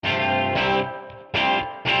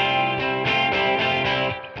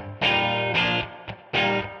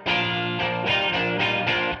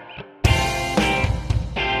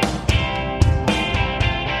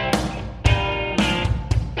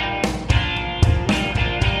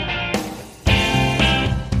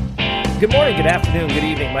Good morning, good afternoon, good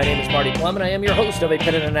evening. My name is Marty Plum, and I am your host of a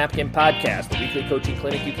Pen and a Napkin podcast, a weekly coaching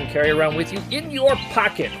clinic you can carry around with you in your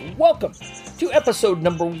pocket. Welcome to episode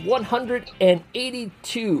number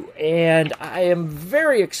 182, and I am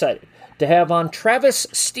very excited to have on Travis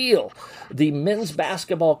Steele, the men's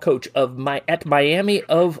basketball coach at Miami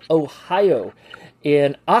of Ohio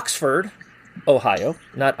in Oxford, Ohio,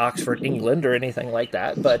 not Oxford, England, or anything like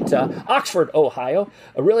that, but Oxford, Ohio.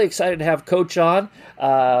 Really excited to have Coach on.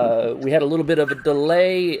 We had a little bit of a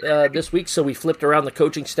delay this week, so we flipped around the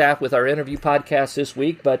coaching staff with our interview podcast this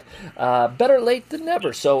week, but better late than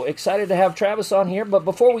never. So excited to have Travis on here. But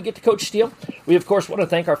before we get to Coach Steele, we, of course, want to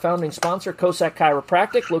thank our founding sponsor, Cossack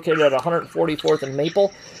Chiropractic, located at 144th and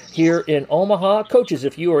Maple here in Omaha. Coaches,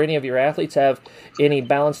 if you or any of your athletes have any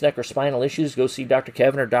balance, neck, or spinal issues, go see Dr.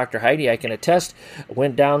 Kevin or Dr. Heidi. I can attest.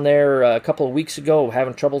 Went down there a couple of weeks ago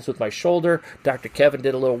having troubles with my shoulder. Dr. Kevin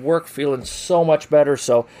did a little work, feeling so much better.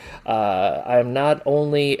 So I'm not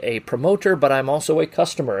only a promoter, but I'm also a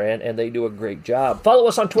customer, and they do a great job. Follow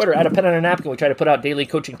us on Twitter at a Pen and a Napkin. We try to put out daily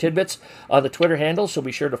coaching tidbits on the Twitter handle, so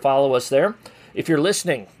be sure to follow us there. If you're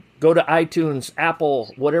listening, go to iTunes,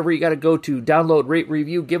 Apple, whatever you got to go to, download, rate,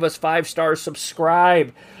 review, give us 5 stars,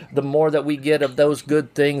 subscribe. The more that we get of those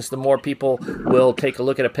good things, the more people will take a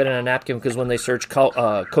look at a Pen and a Napkin, because when they search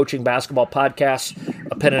coaching basketball podcasts,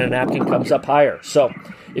 a Pen and a Napkin comes up higher. So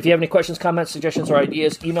if you have any questions, comments, suggestions, or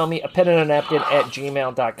ideas, email me,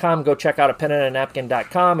 apenandanapkin@gmail.com. Go check out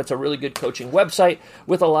apenandanapkin.com. It's a really good coaching website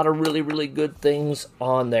with a lot of really, really good things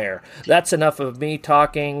on there. That's enough of me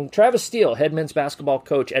talking. Travis Steele, head men's basketball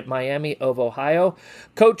coach at Miami of Ohio.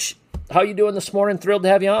 Coach, how you doing this morning? Thrilled to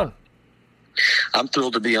have you on. I'm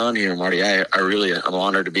thrilled to be on here, Marty. I'm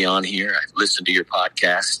honored to be on here. I listened to your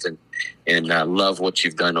podcast and love what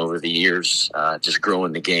you've done over the years, just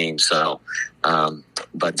growing the game. So,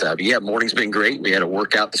 yeah, morning's been great. We had a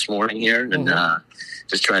workout this morning here and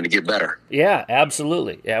just trying to get better. Yeah,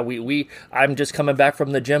 absolutely. Yeah, I'm just coming back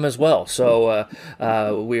from the gym as well. So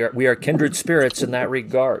we are kindred spirits in that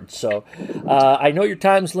regard. So I know your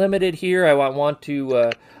time's limited here. I want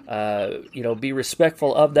to be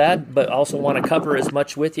respectful of that, but also want to cover as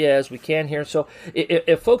much with you as we can here. So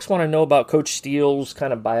if folks want to know about Coach Steele's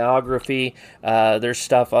kind of biography, there's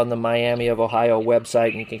stuff on the Miami of Ohio website,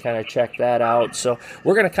 and you can kind of check that out. So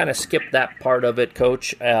we're going to kind of skip that part of it,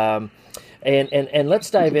 Coach. And let's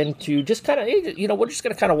dive into just kind of, we're just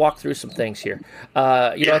going to kind of walk through some things here.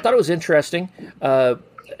 I thought it was interesting.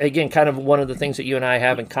 Again, kind of one of the things that you and I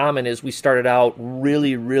have in common is we started out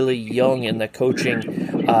really, really young in the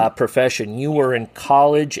coaching profession. You were in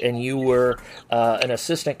college and you were an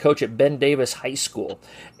assistant coach at Ben Davis High School,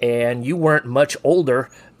 and you weren't much older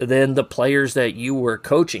than the players that you were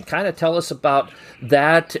coaching. Kind of tell us about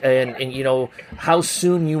that and how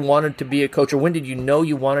soon you wanted to be a coach, or when did you know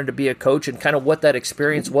you wanted to be a coach, and kind of what that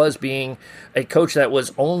experience was being a coach that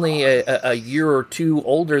was only a year or two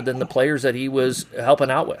older than the players that he was helping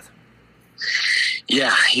out with.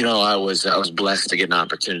 Yeah, I was blessed to get an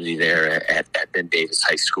opportunity there at Ben Davis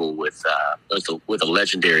High School with a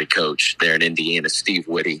legendary coach there in Indiana, Steve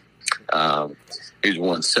Whitty, who's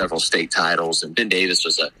won several state titles. And Ben Davis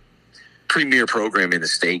was a premier program in the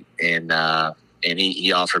state, and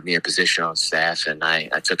he offered me a position on staff, and I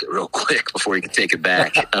took it real quick before he could take it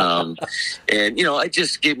back. It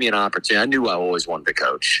just gave me an opportunity. I knew I always wanted to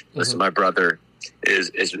coach. Listen, my brother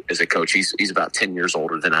is a coach. He's about 10 years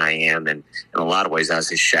older than I am, and in a lot of ways I was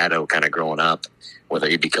his shadow kind of growing up, whether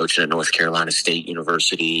he'd be coaching at North Carolina State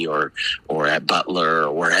University or at Butler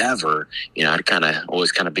or wherever. I'd kind of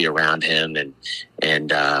always kind of be around him and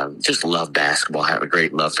just love basketball, have a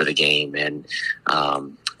great love for the game. And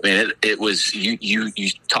it was you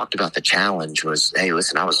talked about the challenge was, hey,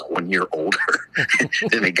 listen, I was 1 year older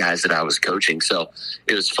than the guys that I was coaching. So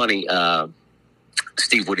it was funny.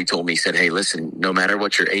 Steve Woody told me, he said, hey, listen, no matter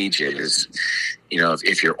what your age is,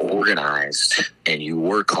 if you're organized and you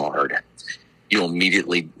work hard, you'll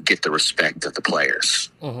immediately get the respect of the players.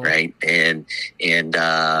 Right. And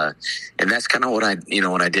that's kind of what I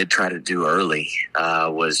did try to do early,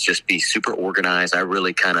 was just be super organized. I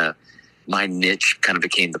really my niche kind of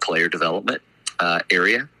became the player development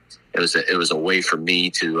area. It was a way for me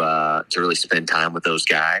to really spend time with those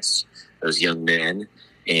guys, those young men,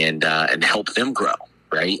 and help them grow,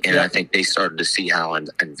 right? And I think they started to see how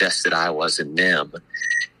invested I was in them,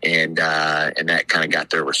 and that kind of got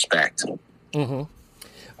their respect.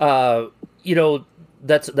 That's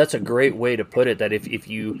a great way to put it. That if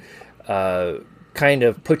you kind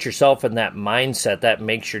of put yourself in that mindset, that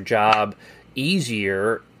makes your job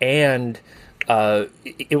easier, and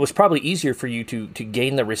it was probably easier for you to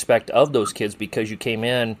gain the respect of those kids because you came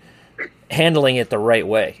in handling it the right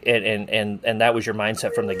way, and that was your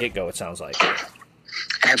mindset from the get-go, it sounds like.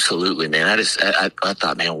 Absolutely, man. I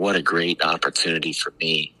thought, man, what a great opportunity for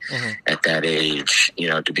me at that age,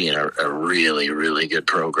 to be in a really, really good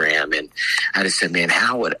program. And I just said, man,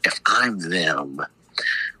 if I'm them,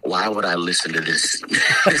 why would I listen to this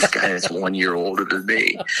guy that's 1 year older than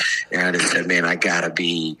me? And I just said, man, I gotta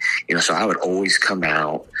be, so I would always come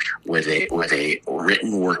out with a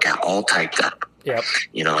written workout all typed up. Yep.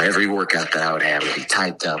 Every workout that I would have would be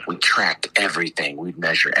typed up. We tracked everything. We'd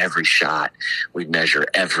measure every shot. We'd measure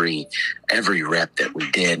every rep that we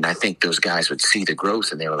did. And I think those guys would see the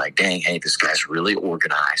growth, and they were like, dang, hey, this guy's really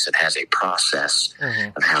organized and has a process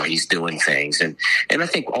of how he's doing things. And I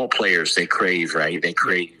think all players, they crave, right? They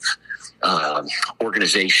crave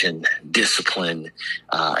organization, discipline,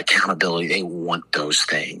 accountability. They want those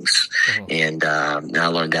things. And I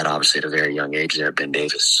learned that obviously at a very young age there at Ben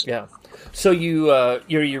Davis. Yeah. So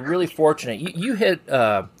you're really fortunate. You hit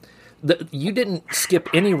you didn't skip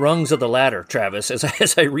any rungs of the ladder, Travis.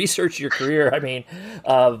 As I researched your career, I mean,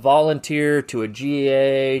 volunteer to a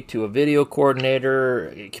GA to a video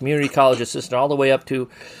coordinator, community college assistant, all the way up to,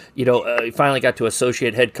 you finally got to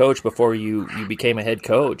associate head coach before you became a head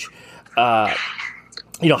coach. How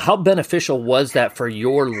beneficial was that for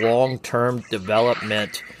your long-term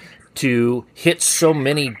development to hit so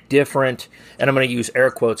many different, and I'm going to use air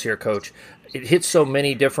quotes here, Coach, it hits so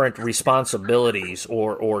many different responsibilities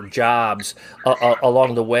or jobs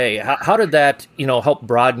along the way? How did that, help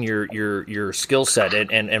broaden your skill set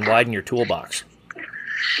and widen your toolbox?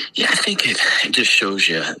 Yeah, I think it just shows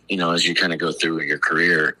you, as you kind of go through your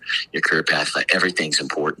career path, like everything's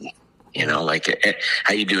important. Like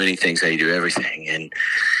how you do anything is how you do everything. And,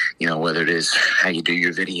 whether it is how you do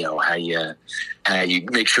your video, how you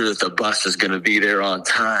make sure that the bus is going to be there on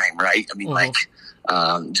time, right? I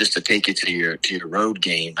mean, just to take you to your road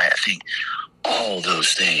game, I think all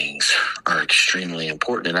those things are extremely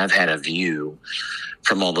important. And I've had a view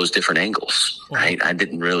from all those different angles, right? I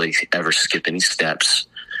didn't really ever skip any steps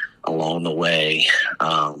along the way,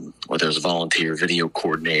 whether it was volunteer, video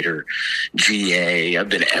coordinator, GA, I've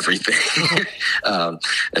been everything.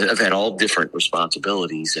 I've had all different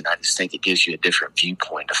responsibilities, and I just think it gives you a different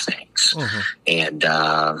viewpoint of things. And,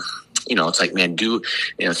 it's like, man,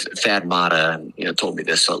 Thad Matta, told me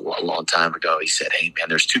this a long time ago. He said, hey, man,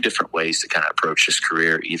 there's two different ways to kind of approach this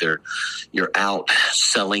career. Either you're out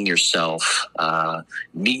selling yourself,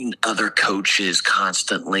 meeting other coaches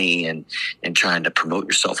constantly and trying to promote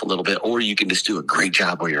yourself a little bit, or you can just do a great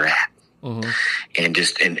job where you're at and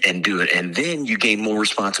just and do it. And then you gain more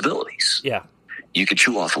responsibilities. Yeah. You could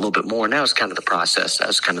chew off a little bit more. And that was kind of the process. That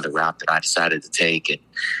was kind of the route that I decided to take. And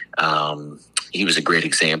he was a great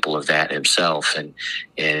example of that himself. And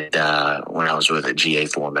when I was with a GA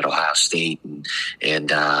for him at Ohio State, and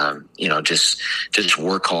just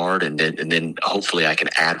work hard, and then hopefully I can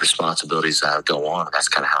add responsibilities as I go on. That's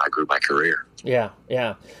kind of how I grew my career. Yeah,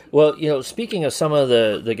 yeah. Well, speaking of some of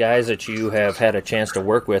the guys that you have had a chance to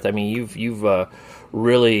work with, I mean, you've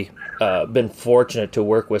really been fortunate to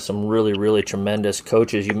work with some really, really tremendous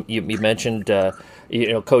coaches. You mentioned,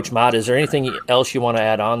 Coach Matta. Is there anything else you want to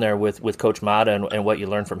add on there with Coach Matta and what you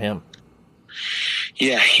learned from him?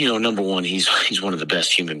 Yeah, number one, he's one of the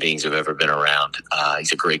best human beings I've ever been around.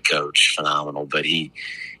 He's a great coach, phenomenal, but he,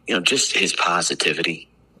 just his positivity,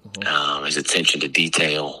 his attention to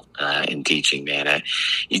detail in teaching, man.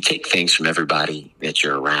 You take things from everybody that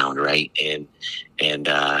you're around, right? And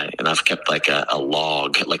I've kept like a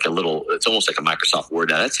log, like a little, it's almost like a Microsoft Word.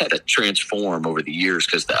 Now that's had to transform over the years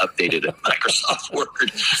because the updated Microsoft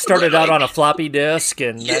Word started out on a floppy disk,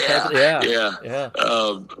 and yeah.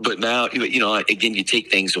 But now, again, you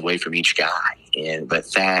take things away from each guy,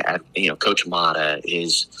 but that, Coach Matta,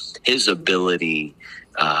 his ability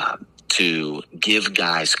to give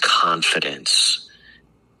guys confidence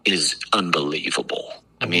is unbelievable.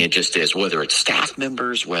 I mean, it just is, whether it's staff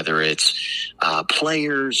members, whether it's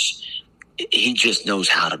players, he just knows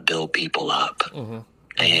how to build people up.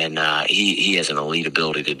 And he has an elite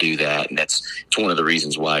ability to do that. And it's one of the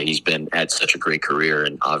reasons why he's had such a great career,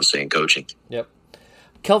 and obviously in coaching. Yep.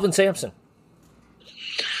 Kelvin Sampson.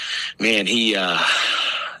 Man, he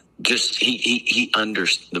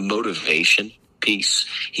understands the motivation piece.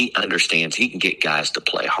 He understands he can get guys to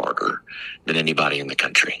play harder than anybody in the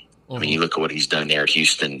country. I mean, you look at what he's done there at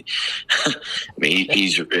Houston. I mean,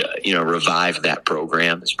 he's revived that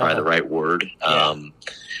program. It's probably the right word. And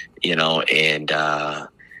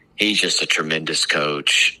he's just a tremendous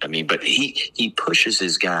coach. I mean, but he pushes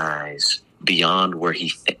his guys beyond where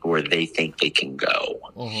they think they can go,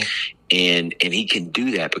 and he can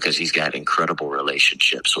do that because he's got incredible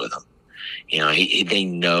relationships with them. They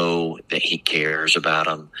know that he cares about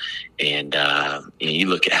them. And you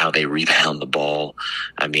look at how they rebound the ball.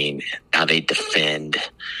 I mean, how they defend.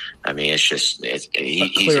 I mean, he's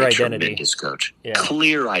a tremendous coach. Yeah.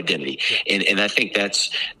 Clear identity. Yeah. And I think that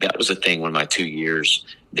was the thing when my 2 years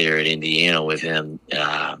there at Indiana with him,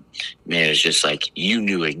 man, it's just like you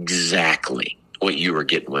knew exactly what you were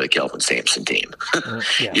getting with a Kelvin Sampson team, and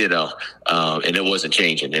it wasn't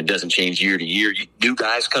changing. It doesn't change year to year. New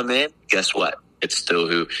guys come in, guess what? It's still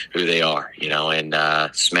who they are, and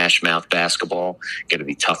smash mouth basketball, going to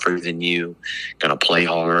be tougher than you, going to play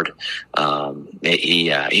hard.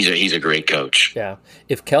 He's a great coach. Yeah.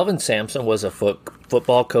 If Kelvin Sampson was a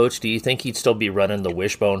football coach, do you think he'd still be running the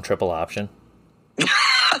wishbone triple option?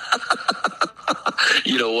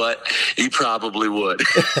 You know what? He probably would.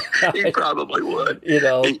 He probably would.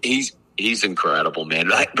 He's incredible, man.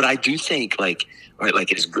 But I do think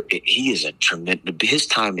he is a tremendous. His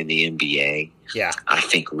time in the NBA, I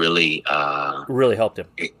think really helped him.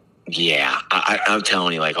 Yeah, I'm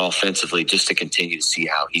telling you, offensively, just to continue to see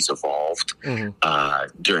how he's evolved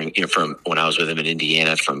during from when I was with him in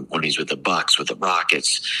Indiana, from when he's with the Bucks, with the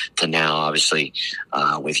Rockets, to now, obviously,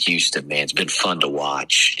 with Houston. Man, it's been fun to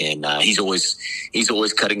watch, and he's always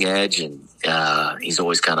cutting edge, and he's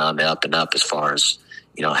always kind of on the up and up as far as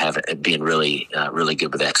being really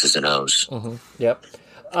good with X's and O's. Mm-hmm. Yep.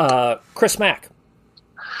 Chris Mack.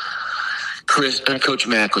 Coach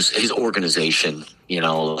Mack was his organization.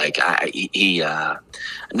 Another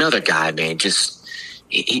guy, man. Just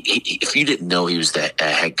if you didn't know he was the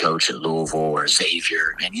head coach at Louisville or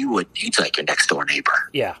Xavier, man, he's like your next door neighbor.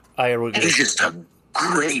 Yeah, I agree. He's just a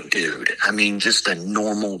great dude. I mean, just a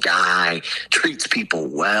normal guy, treats people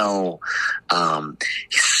well.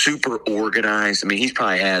 He's super organized. I mean, he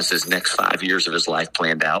probably has his next 5 years of his life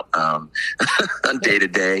planned out on day to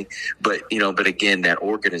day. But again, that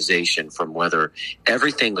organization from whether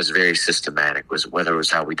everything was very systematic, whether it was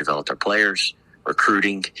how we developed our players,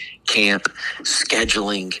 recruiting, camp,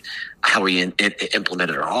 scheduling, how we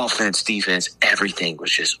implemented our offense, defense, everything was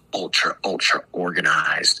just ultra, ultra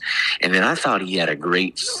organized. And then I thought he had a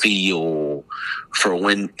great feel for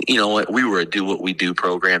when, we were a do what we do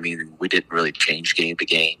programming, and we didn't really change game to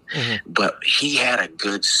game. Mm-hmm. But he had a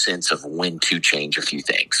good sense of when to change a few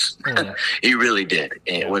things. Mm-hmm. He really did.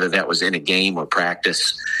 And whether that was in a game or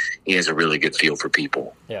practice, he has a really good feel for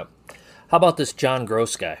people. Yeah. How about this John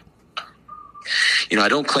Gross guy? I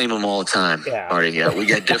don't claim him all the time, Marty. Yeah, we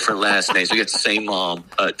got different last names. We got the same mom,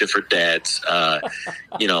 different dads. I've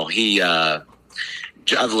learned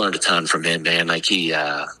a ton from him, man.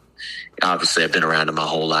 Obviously I've been around him my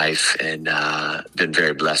whole life, and been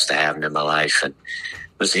very blessed to have him in my life. And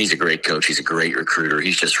listen, he's a great coach. He's a great recruiter.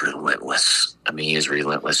 He's just relentless. I mean, he is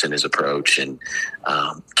relentless in his approach, and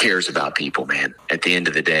cares about people, man. At the end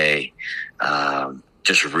of the day,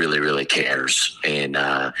 just really, really cares. And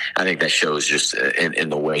I think that shows just in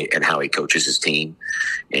the way and how he coaches his team,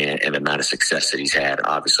 and the amount of success that he's had,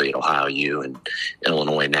 obviously, at Ohio U and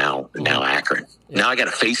Illinois, now Akron. Yeah. Now I got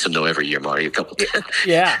to face him, though, every year, Marty, a couple times.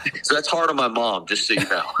 Yeah. So that's hard on my mom, just so you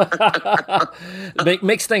know.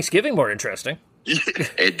 Makes Thanksgiving more interesting.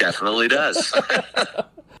 It definitely does.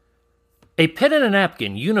 A Pen and a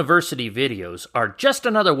Napkin University videos are just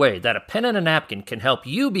another way that a pen and a napkin can help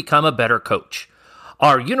you become a better coach.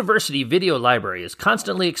 Our university video library is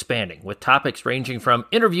constantly expanding, with topics ranging from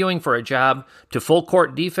interviewing for a job to full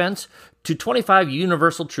court defense to 25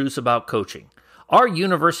 universal truths about coaching. Our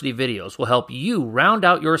university videos will help you round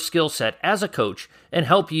out your skill set as a coach and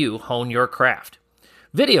help you hone your craft.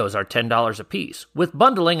 Videos are $10 a piece, with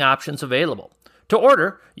bundling options available. To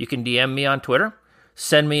order, you can DM me on Twitter,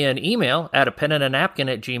 send me an email at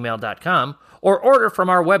apenandanapkin@gmail.com, or order from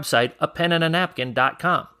our website,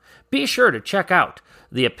 apenandanapkin.com. Be sure to check out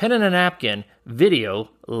the A Pen and a Napkin video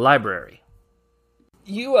library.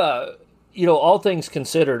 You, all things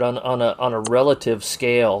considered, on a relative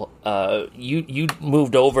scale, you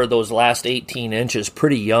moved over those last 18 inches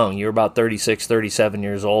pretty young. You were about 36, 37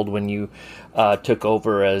 years old when you took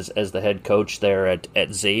over as the head coach there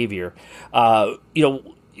at Xavier.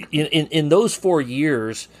 In those 4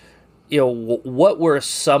 years, what were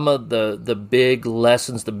some of the big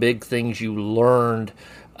lessons, the big things you learned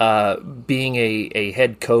being a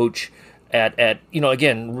head coach at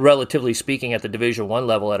again, relatively speaking, at the Division I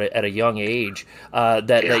level at a young age,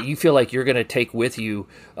 that you feel like you're going to take with you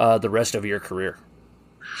the rest of your career?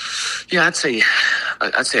 Yeah, I'd say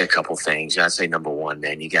a couple things. I'd say number one,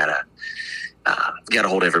 man, you gotta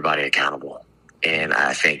hold everybody accountable. And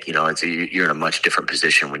I think, you're in a much different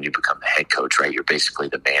position when you become the head coach, right? You're basically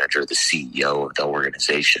the manager, the CEO of the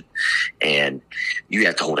organization. And you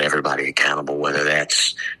have to hold everybody accountable, whether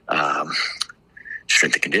that's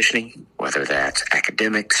strength and conditioning, whether that's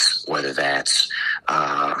academics, whether that's,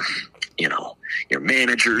 your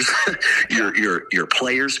managers, your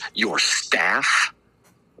players, your staff,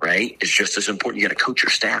 right? It's just as important. You got to coach your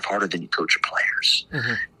staff harder than you coach your players.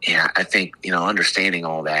 Mm-hmm. Yeah, I think, understanding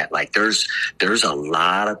all that, like there's a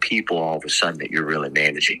lot of people all of a sudden that you're really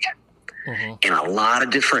managing, mm-hmm. and a lot of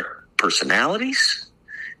different personalities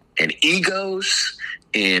and egos,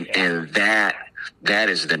 and that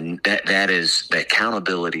is the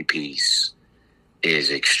accountability piece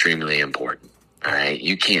is extremely important. All right,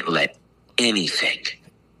 you can't let anything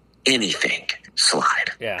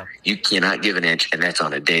slide. Yeah, you cannot give an inch, and that's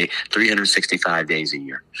on a day, 365 days a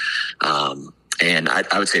year. And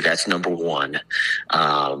I would say that's number one.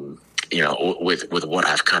 With what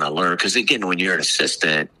I've kind of learned, because again, when you're an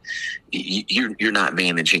assistant, you're not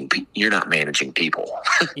managing people.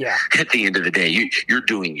 Yeah. At the end of the day, you're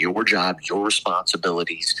doing your job, your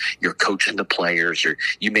responsibilities. You're coaching the players.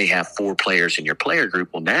 You may have 4 players in your player group.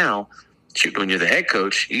 Well, now, when you're the head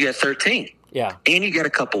coach, you got 13. Yeah. And you got a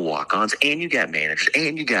couple walk-ons, and you got managers,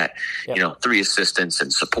 and you got, 3 assistants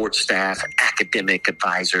and support staff and academic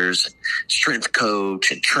advisors and strength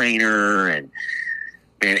coach and trainer. And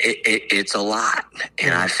man, it's a lot.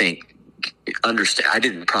 And I think I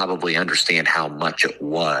didn't probably understand how much it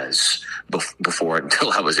was before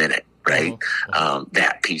until I was in it. Right. Mm-hmm.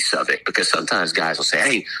 That piece of it, because sometimes guys will say,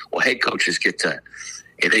 hey, well, head coaches get to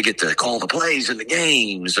call the plays in the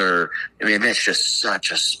games, that's just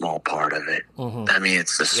such a small part of it. Mm-hmm.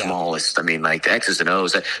 It's the smallest. Like the X's and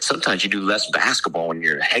O's. Sometimes you do less basketball when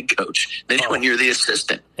you're a head coach than when you're the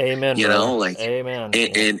assistant. Amen. Amen.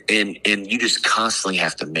 And you just constantly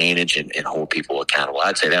have to manage and hold people accountable.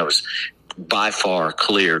 I'd say that was by far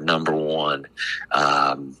clear number one.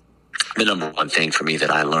 The number one thing for me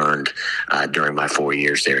that I learned during my 4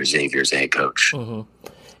 years there as Xavier as a head coach. Mm-hmm.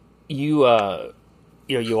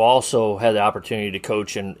 You also had the opportunity to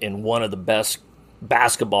coach in one of the best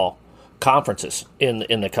basketball conferences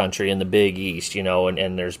in the country, in the Big East,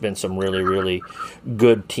 and there's been some really, really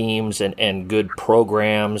good teams and good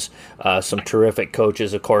programs, some terrific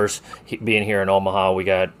coaches. Of course, being here in Omaha, we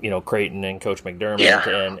got, Creighton and Coach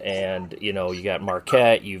McDermott, and you got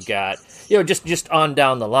Marquette, you've got, just on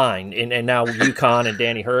down the line, and now UConn and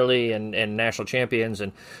Danny Hurley and national champions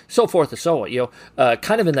and so forth and so on.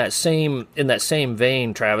 Kind of in that same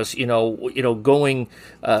vein, Travis, going.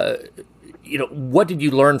 What did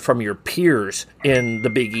you learn from your peers in the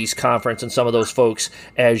Big East Conference and some of those folks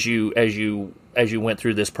as you went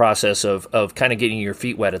through this process of kind of getting your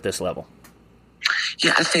feet wet at this level?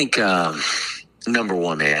 Yeah, I think number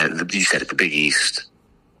one, man, you said it, the Big East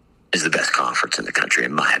is the best conference in the country,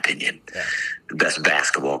 in my opinion. Yeah. The best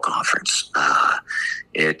basketball conference.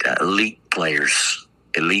 Elite players,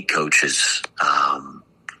 elite coaches,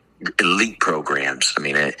 elite programs.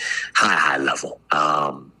 At high level.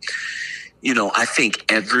 I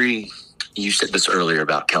think you said this earlier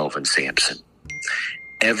about Kelvin Sampson.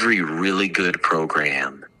 Every really good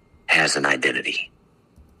program has an identity.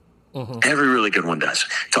 Mm-hmm. Every really good one does.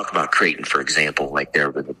 Talk about Creighton, for example, like there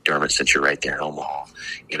with McDermott, since you're right there in Omaha.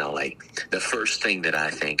 The first thing that I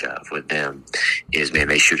think of with them is, man,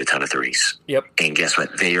 they shoot a ton of threes. Yep. And guess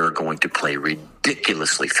what? They are going to play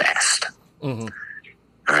ridiculously fast. Mm-hmm.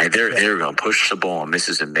 All right, they're going to push the ball and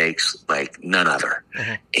misses and makes like none other.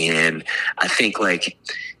 Mm-hmm. And I think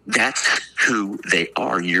that's who they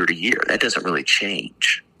are year to year. That doesn't really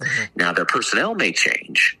change. Mm-hmm. Now, their personnel may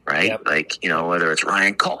change, right? Yep. Whether it's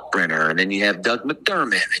Ryan Kalkbrenner and then you have Doug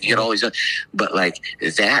McDermott and you get all these other, but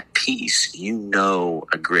that piece,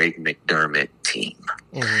 a Greg McDermott team.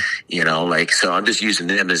 Mm-hmm. So I'm just using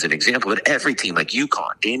them as an example, but every team like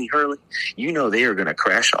UConn, Danny Hurley, they are going to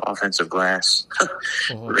crash the offensive glass.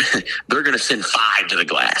 Mm-hmm. They're going to send 5 to the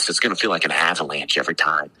glass. It's going to feel like an avalanche every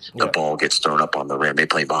time the ball gets thrown up on the rim. They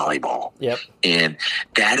play volleyball. Yep. And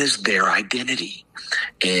that is their identity.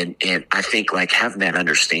 And I think having that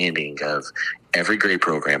understanding of every great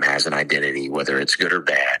program has an identity, whether it's good or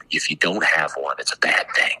bad. If you don't have one, it's a bad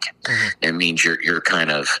thing. Mm-hmm. It means you're kind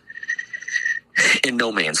of in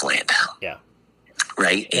no man's land. Yeah.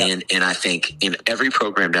 Right. Yeah. And I think in every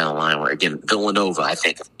program down the line where, again, Villanova,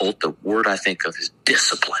 the word I think of is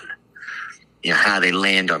discipline. How they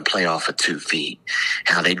land on play off of 2 feet,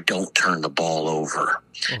 how they don't turn the ball over,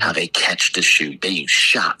 mm-hmm. how they catch the shoot. They use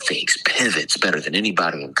shot fakes, pivots better than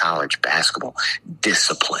anybody in college basketball.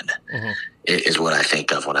 Discipline mm-hmm. is what I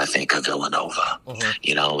think of when I think of Villanova,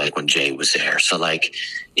 mm-hmm. When Jay was there. So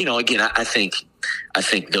again, I think I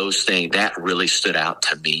think those things that really stood out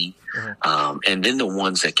to me. And then the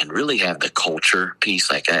ones that can really have the culture piece,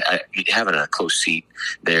 like I having a close seat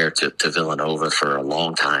there to Villanova for a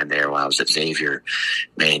long time there while I was at Xavier,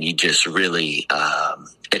 man, you just really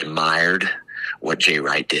admired what Jay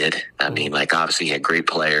Wright did. I mean, like, obviously he had great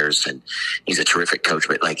players and he's a terrific coach,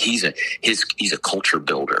 but like he's a culture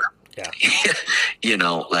builder. Yeah. You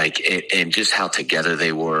know, like, and just how together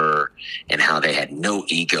they were and how they had no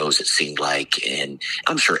egos, it seemed like. And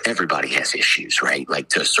I'm sure everybody has issues, right? Like,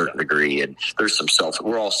 to a certain degree. And there's some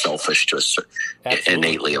we're all selfish to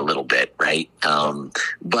innately a little bit, right?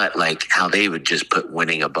 But like how they would just put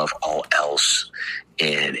winning above all else.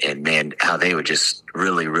 And man, how they would just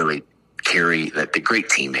really, really carry the great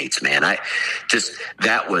teammates, man.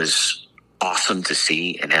 That was awesome to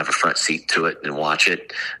see and have a front seat to it and watch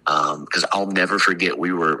it. Because I'll never forget,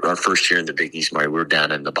 our first year in the Big East, we were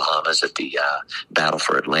down in the Bahamas at the Battle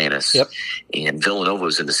for Atlantis. Yep. And Villanova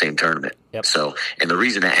was in the same tournament. Yep. So, and the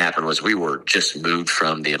reason that happened was we were just moved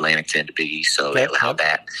from the Atlantic 10 to Big East, so they allowed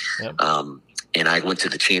that. Yep. And I went to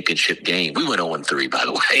the championship game. We went 0-3, by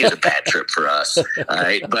the way. It was a bad trip for us. All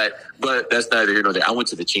right. But that's neither here nor there. I went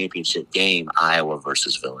to the championship game, Iowa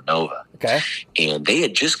versus Villanova. Okay. And they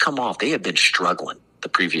had just come off. They had been struggling the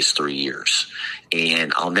previous 3 years.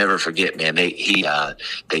 And I'll never forget, man, they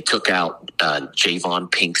took out Javon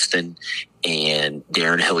Pinkston and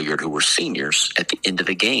Darren Hilliard, who were seniors, at the end of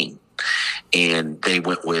the game. And they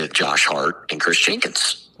went with Josh Hart and Chris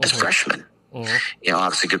Jenkins as freshmen. Mm-hmm. You know,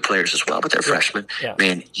 obviously good players as well, but they're freshmen. Yeah.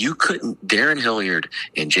 Man, Darren Hilliard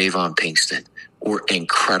and Javon Pinkston were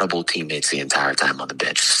incredible teammates the entire time on the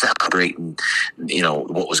bench, celebrating, you know,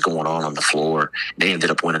 what was going on the floor. They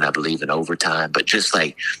ended up winning, I believe, in overtime. But just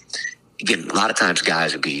like, again, a lot of times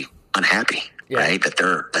guys would be unhappy. Yeah. Right, that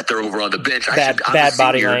they're over on the bench. Bad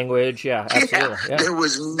body language, absolutely. Yeah. There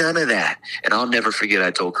was none of that, and I'll never forget. I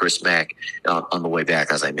told Chris Mack on the way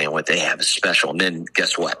back, I was like, "Man, what they have is special." And then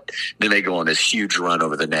guess what? Then they go on this huge run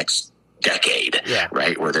over the next decade,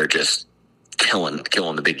 right, where they're just killing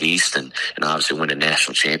the Big East and obviously winning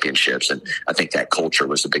national championships. And I think that culture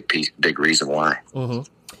was a big reason why. Mm-hmm.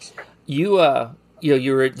 You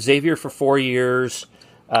were at Xavier for 4 years.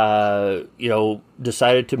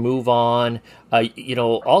 Decided to move on.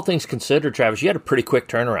 All things considered, Travis, you had a pretty quick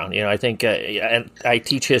turnaround. I think, and I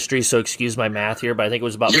teach history, so excuse my math here, but I think it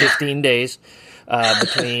was about 15 days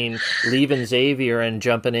between leaving Xavier and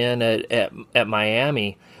jumping in at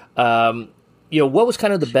Miami. What was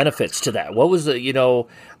kind of the benefits to that? What was you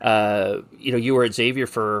were at Xavier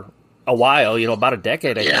for a while, about a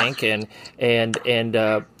decade, I think, and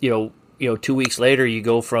 2 weeks later, you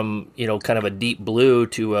go from, kind of a deep blue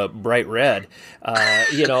to a bright red,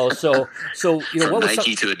 so from what was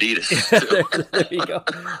Nike to Adidas. there you go.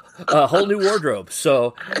 A whole new wardrobe.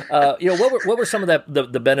 So, what were some of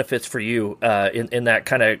the benefits for you, in that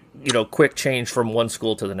kind of, quick change from one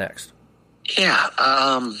school to the next? Yeah.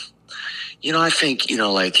 I think,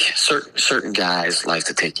 like certain guys like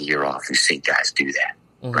to take a year off. You've seen guys do that.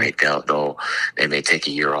 Mm-hmm. Right. They may take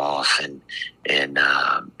a year off and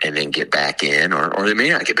then get back in, or they may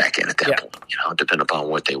not get back in at that point, depending upon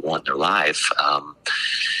what they want in their life.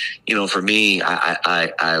 For me,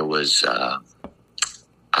 I was,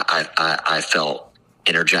 I felt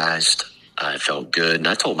energized. I felt good. And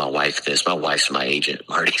I told my wife this. My wife's my agent,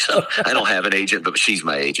 Marty. So I don't have an agent, but she's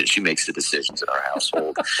my agent. She makes the decisions in our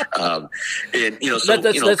household.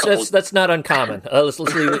 That's not uncommon. Let's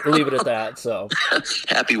leave it at that. So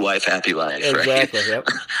happy wife, happy life. Exactly. Right?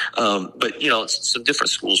 Yep. But some different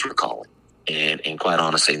schools were calling, and quite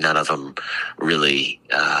honestly, none of them really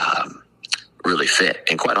fit.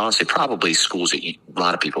 And quite honestly, probably schools that a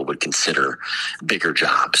lot of people would consider bigger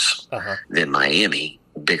jobs than Miami.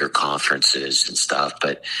 Bigger conferences and stuff.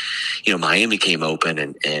 But, Miami came open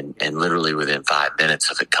and literally within 5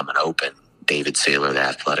 minutes of it coming open, David Saylor, the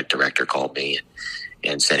athletic director, called me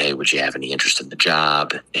and said, "Hey, would you have any interest in the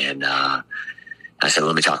job?" And I said,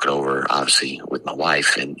 "Let me talk it over," obviously, with my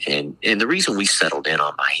wife. And the reason we settled in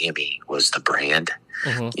on Miami was the brand.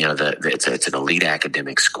 Mm-hmm. It's an elite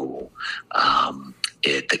academic school.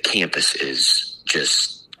 The campus is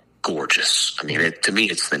just gorgeous. I mean, to me,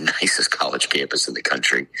 it's the nicest college campus in the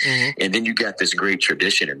country. Mm-hmm. And then you got this great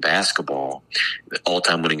tradition in basketball, the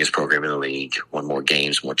all-time winningest program in the league, won more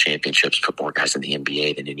games, more championships, put more guys in the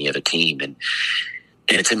NBA than any other team. And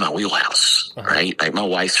it's in my wheelhouse, right? Like, my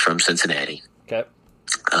wife's from Cincinnati. Okay.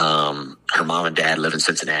 Her mom and dad live in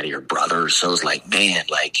Cincinnati, her brothers. So I was like, man,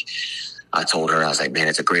 I told her, I was like, man,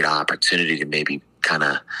 it's a great opportunity to maybe kind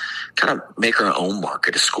of make our own mark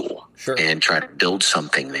at a school. Sure. And try to build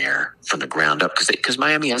something there from the ground up, because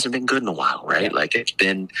Miami hasn't been good in a while, right? Yeah. Like, it's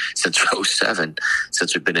been since '07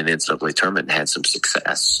 since we've been in the NCAA tournament and had some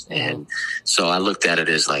success. Mm-hmm. And so I looked at it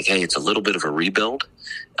as like, hey, it's a little bit of a rebuild,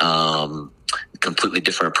 completely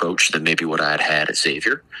different approach than maybe what I had at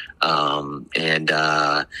Xavier, and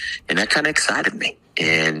that kind of excited me.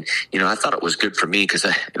 And, I thought it was good for me because,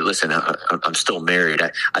 I'm still married.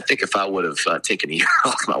 I think if I would have taken a year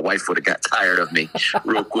off, my wife would have got tired of me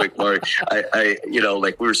real quick, Mark.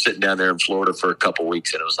 Like, we were sitting down there in Florida for a couple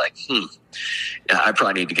weeks, and it was like, I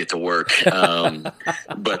probably need to get to work.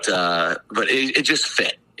 But it just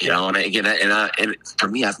fit, and for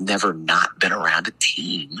me, I've never not been around a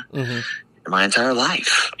team. Mm-hmm. My entire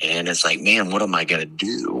life. And it's like, man, what am I going to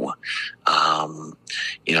do,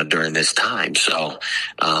 during this time? So,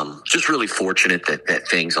 just really fortunate that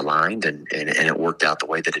things aligned and it worked out the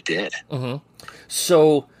way that it did. Mm-hmm.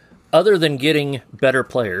 So other than getting better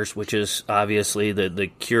players, which is obviously the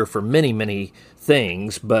cure for many, many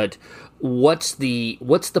things, but what's the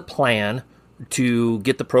plan to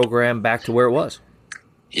get the program back to where it was?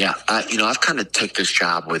 Yeah, I've kind of took this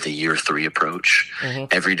job with a year 3 approach. Mm-hmm.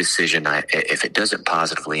 Every decision, if it doesn't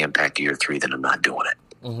positively impact year 3, then I'm not doing it.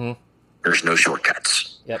 Mm-hmm. There's no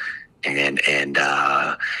shortcuts. Yep. And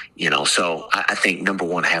so I think, number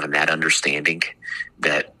one, having that understanding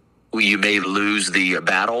that you may lose the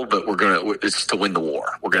battle, but it's to win the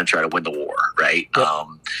war. We're going to try to win the war, right?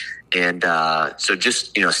 Yep. So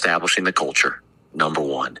just, establishing the culture. Number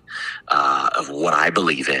one, of what I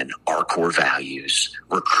believe in, our core values,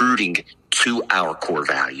 recruiting to our core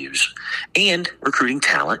values, and recruiting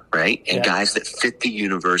talent, right? And guys that fit the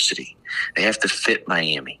university. They have to fit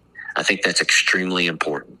Miami. I think that's extremely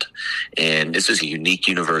important. And this is a unique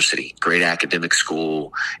university, great academic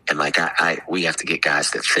school. And we have to get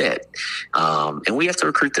guys that fit. And we have to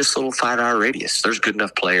recruit this little 5-hour radius. There's good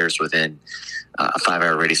enough players within a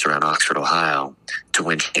 5-hour radius around Oxford, Ohio, to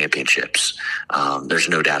win championships. There's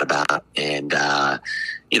no doubt about it. And,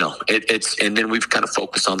 and then we've kind of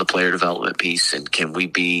focused on the player development piece. And can we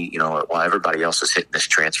be, while everybody else is hitting this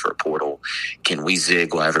transfer portal, can we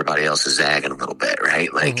zig while everybody else is zagging a little bit,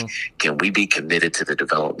 right? Like, mm-hmm. Can we be committed to the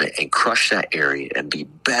development and crush that area and be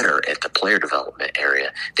better at the player development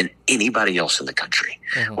area than anybody else in the country?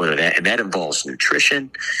 Mm-hmm. And that involves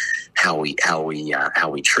nutrition, how we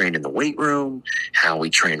train in the weight room, how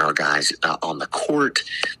we train our guys on the court.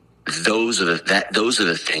 Those are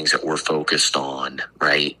the things that we're focused on,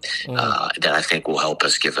 right? Mm. That I think will help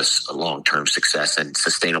us give us a long-term success and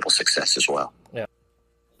sustainable success as well. Yeah.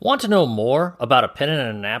 Want to know more about A Pen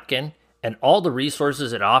and a Napkin and all the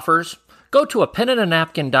resources it offers? Go to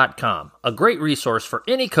apenandanapkin.com, a great resource for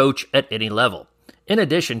any coach at any level. In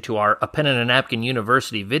addition to our A Pen and a Napkin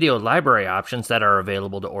University video library options that are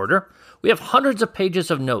available to order, we have hundreds of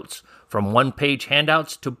pages of notes, from one-page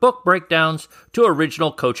handouts to book breakdowns to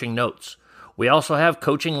original coaching notes. We also have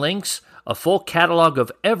coaching links, a full catalog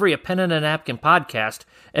of every A Pen and a Napkin podcast,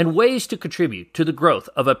 and ways to contribute to the growth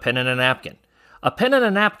of A Pen and a Napkin.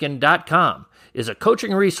 apenandanapkin.com is a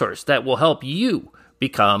coaching resource that will help you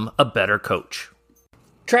become a better coach.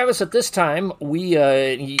 Travis, at this time, we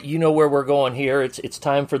you know where we're going here. It's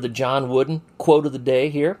time for the John Wooden quote of the day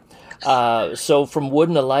here. So from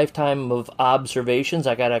Wooden, A Lifetime of Observations,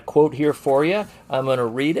 I got a quote here for you. I'm going to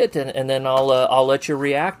read it, and then I'll let you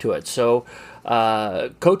react to it. So,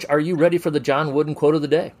 Coach, are you ready for the John Wooden quote of the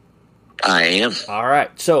day? I am. All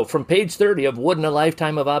right. So from page 30 of Wooden, A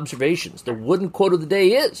Lifetime of Observations, the Wooden quote of the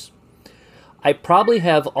day is, I probably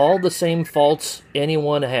have all the same faults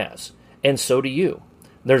anyone has, and so do you.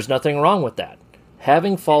 There's nothing wrong with that.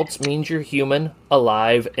 Having faults means you're human,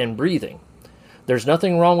 alive, and breathing. There's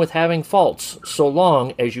nothing wrong with having faults so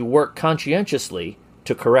long as you work conscientiously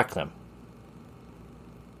to correct them.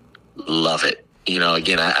 Love it.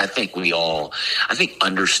 Again, I think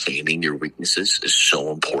understanding your weaknesses is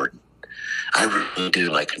so important. I really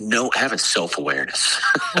do. Having self-awareness,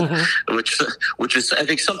 mm-hmm. which is, I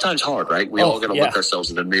think, sometimes hard, right? We all got to look ourselves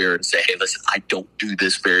in the mirror and say, hey, listen, I don't do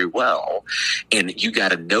this very well. And you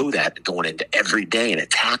got to know that going into every day and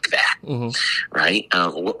attack that, mm-hmm. right?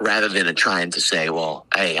 Rather than trying to say, well,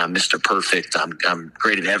 hey, I'm Mr. Perfect. I'm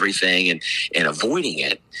great at everything and avoiding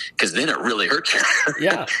it, because then it really hurts you.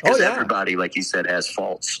 Yeah. Because everybody, like you said, has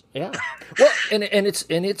faults. Yeah. Well, and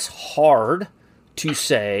it's hard to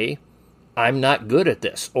say, I'm not good at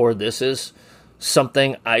this, or this is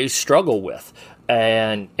something I struggle with.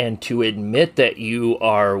 And to admit that you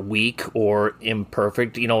are weak or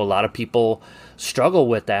imperfect, a lot of people struggle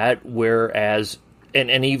with that, whereas,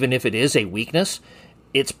 and even if it is a weakness,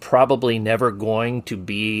 it's probably never going to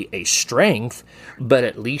be a strength, but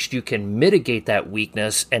at least you can mitigate that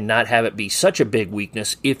weakness and not have it be such a big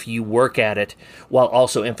weakness if you work at it while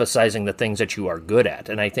also emphasizing the things that you are good at.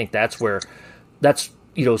 And I think that's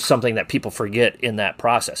something that people forget in that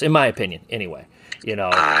process, in my opinion, anyway.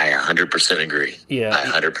 I 100% agree. Yeah, I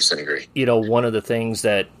 100% agree. One of the things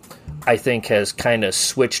that I think has kind of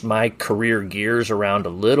switched my career gears around a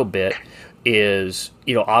little bit is,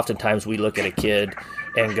 oftentimes we look at a kid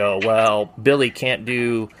and go, well, Billy can't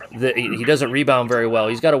he doesn't rebound very well.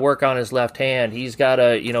 He's got to work on his left hand. He's got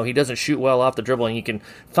to, he doesn't shoot well off the dribble, and you can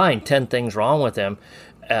find 10 things wrong with him.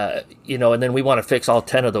 And then we want to fix all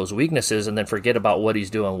 10 of those weaknesses and then forget about what he's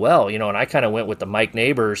doing well. And I kind of went with the Mike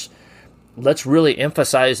Neighbors. Let's really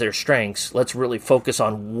emphasize their strengths. Let's really focus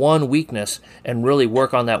on one weakness and really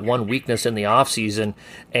work on that one weakness in the off season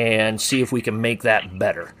and see if we can make that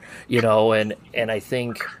better. And I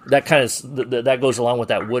think that kind of that goes along with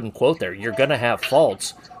that wooden quote there. You're going to have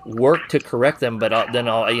faults. Work to correct them, but then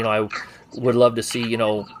I would love to see,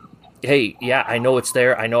 hey, yeah, I know it's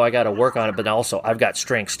there. I know I got to work on it, but also I've got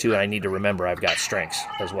strengths too, and I need to remember I've got strengths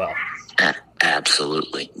as well.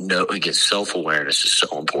 Absolutely. No, again, self-awareness is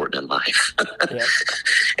so important in life. Yeah.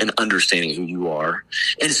 And understanding who you are.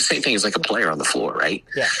 And it's the same thing as like a player on the floor, right?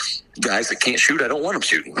 Yeah. Guys that can't shoot, I don't want them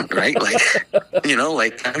shooting, right? Like,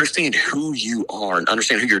 understand who you are and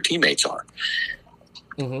understand who your teammates are.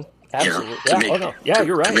 Mm-hmm. Absolutely.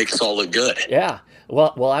 You're right. To make us all look good. Yeah.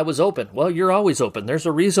 Well, I was open. Well, you're always open. There's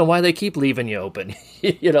a reason why they keep leaving you open.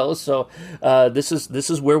 So this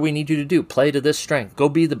is where we need you to do. Play to this strength. Go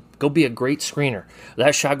be a great screener.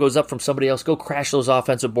 That shot goes up from somebody else. Go crash those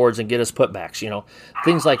offensive boards and get us putbacks.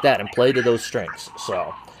 Things like that, and play to those strengths.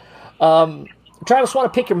 So, Travis,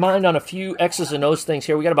 want to pick your mind on a few X's and O's things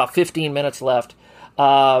here. We got about 15 minutes left.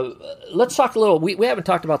 Let's talk a little. We haven't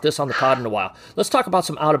talked about this on the pod in a while. Let's talk about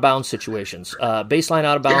some out of bounds situations. Baseline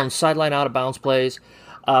out of bounds, sideline out of bounds plays.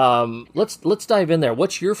 Let's dive in there.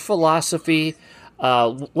 What's your philosophy?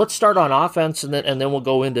 Let's start on offense, and then we'll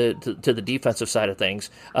go into the defensive side of things.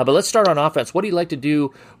 But let's start on offense. What do you like to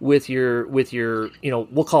do with your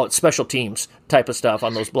we'll call it special teams type of stuff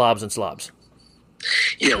on those blobs and slobs?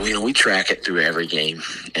 Yeah, we track it through every game,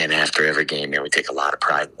 and after every game, we take a lot of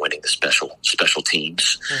pride in winning the special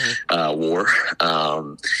teams war.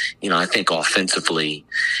 I think offensively,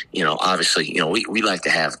 obviously, we like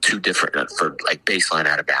to have two different for like baseline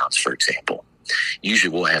out of bounds, for example.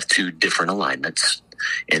 Usually, we'll have two different alignments,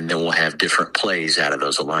 and then we'll have different plays out of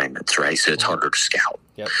those alignments, right? So it's harder to scout.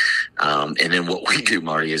 Yep. And then what we do,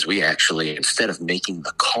 Marty, is we actually, instead of making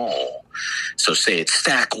the call, so say it's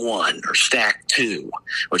stack 1 or stack 2,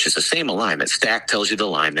 which is the same alignment. Stack tells you the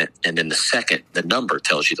alignment, and then the number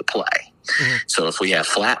tells you the play. Mm-hmm. So if we have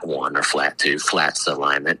flat 1 or flat 2, flat's the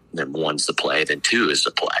alignment, then 1's the play, then 2 is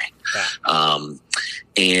the play.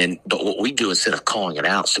 Yeah. But what we do instead of calling it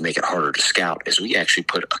out to make it harder to scout is we actually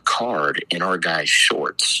put a card in our guys'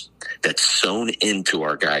 shorts that's sewn into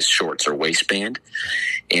our guys' shorts or waistband,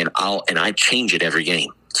 and I change it every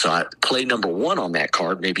game. So play number 1 on that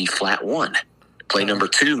card may be flat 1. Play number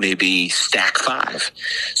 2 may be stack 5.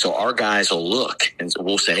 So our guys will look, and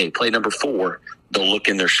we'll say, hey, play number 4. They'll look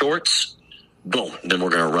in their shorts. Boom. Then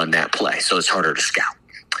we're going to run that play. So it's harder to scout.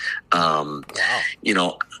 Wow.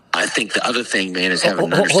 I think the other thing, man, is having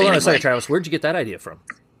an understanding. Hold on a second, Travis. Where'd you get that idea from?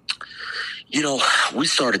 We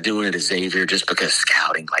started doing it at Xavier just because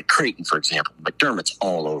scouting, like Creighton, for example, McDermott's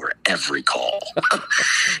all over every call.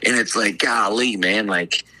 And it's like, golly, man,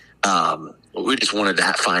 we just wanted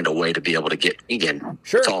to find a way to be able to get, again,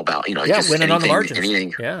 sure. It's all about, winning anything, on the margins.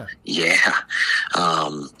 Anything. Yeah.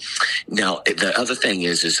 Now, the other thing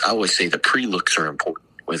is I always say the pre-looks are important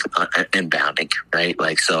with inbounding,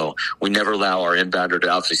 right? So we never allow our inbounder to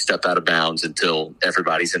obviously step out of bounds until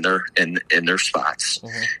everybody's in their spots,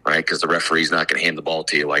 mm-hmm. right? Because the referee's not going to hand the ball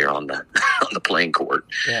to you while you're on the on the playing court.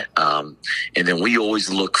 Yeah. And then we always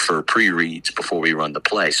look for pre-reads before we run the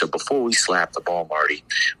play. So before we slap the ball, Marty,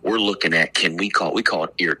 we're looking at we call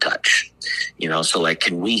it ear touch. So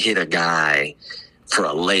can we hit a guy for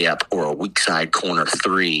a layup or a weak side corner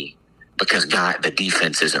 3 because the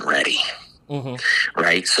defense isn't ready. Mm-hmm.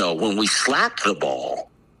 Right. So when we slap the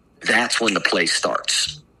ball, that's when the play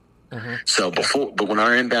starts. Mm-hmm. So but when our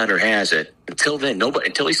inbounder has it, until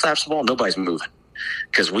he slaps the ball, nobody's moving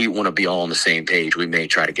because we want to be all on the same page. We may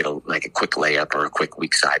try to get a quick layup or a quick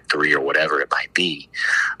weak side 3 or whatever it might be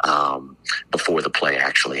before the play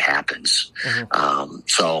actually happens.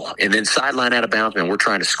 Mm-hmm. And then sideline out of bounds, man, we're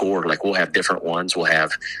trying to score. We'll have different ones. We'll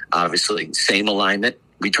have obviously same alignment.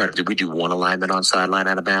 We do one alignment on sideline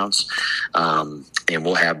out of bounds, and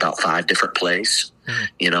we'll have about 5 different plays.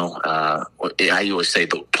 I always say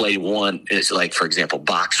the play one is like, for example,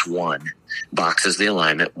 box one. Box is the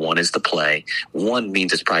alignment. One is the play. One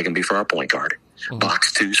means it's probably going to be for our point guard. Mm-hmm.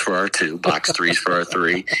 Box two's for our two. Box three's for our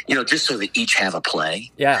three. Just so they each have a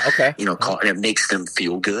play. Yeah, okay. And it makes them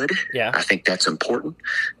feel good. Yeah. I think that's important.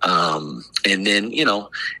 And then,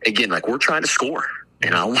 again, like we're trying to score.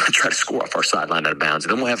 And I want to try to score off our sideline out of bounds.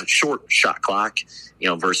 And then we'll have a short shot clock,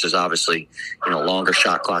 versus obviously, longer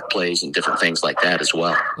shot clock plays and different things like that as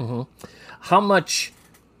well. Mm-hmm. How much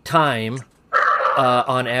time,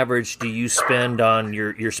 on average, do you spend on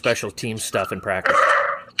your special team stuff in practice?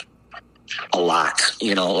 A lot.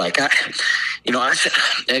 I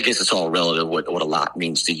guess it's all relative what a lot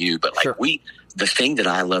means to you. But sure. The thing that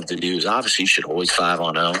I love to do is obviously you should always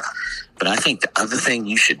 5-on-0. But I think the other thing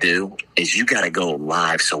you should do is you got to go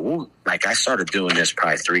live. So I started doing this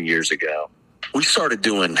probably 3 years ago. We started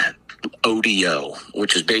doing ODO,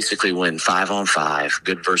 which is basically when 5-on-5,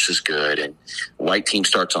 good versus good, and white team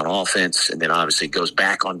starts on offense and then obviously goes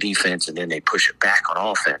back on defense and then they push it back on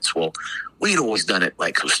offense. Well, we'd always done it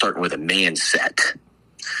starting with a man set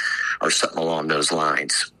or something along those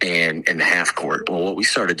lines and in the half court. Well, what we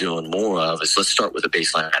started doing more of is let's start with a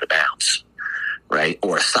baseline out of bounds, right?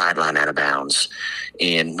 Or a sideline out of bounds.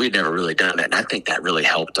 And we'd never really done that. And I think that really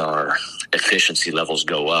helped our efficiency levels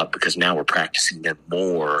go up because now we're practicing them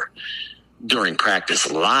more during practice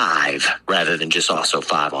live rather than just also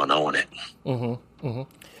 5-on-0 it. Mm-hmm. Mm-hmm.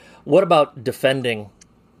 What about defending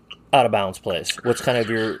out of bounds plays?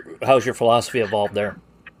 How's your philosophy evolved there?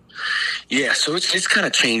 Yeah, so it's kind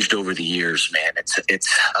of changed over the years, man.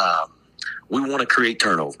 It's we want to create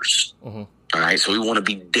turnovers. Mm-hmm. All right, so we want to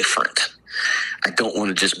be different. I don't want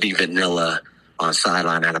to just be vanilla on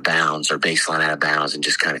sideline out of bounds or baseline out of bounds and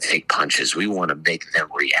just kind of take punches. We want to make them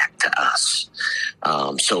react to us.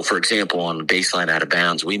 So, for example, on the baseline out of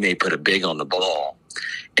bounds, we may put a big on the ball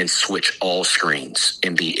and switch all screens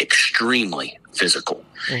and be extremely physical.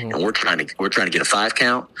 Mm-hmm. And we're trying to get a 5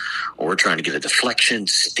 count, or we're trying to get a deflection,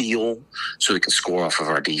 steal, so we can score off of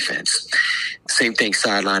our defense. Same thing,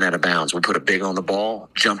 sideline out of bounds. We put a big on the ball,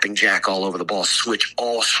 jumping jack all over the ball, switch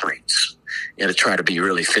all screens. To try to be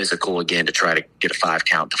really physical again, to try to get a 5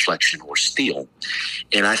 count deflection or steal.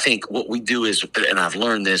 And I think what we do is, and I've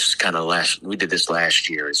learned this we did this last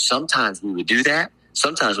year, is sometimes we would do that.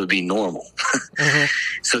 Sometimes it would be normal. Mm-hmm.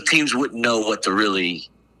 So teams wouldn't know what to really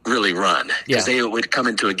run because they would come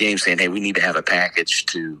into a game saying, hey, we need to have a package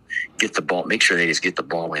to get the ball, make sure they just get the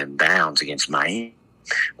ball in bounds against Miami.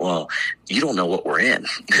 Well, you don't know what we're in.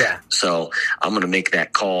 Yeah. So I'm going to make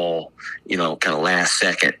that call, kind of last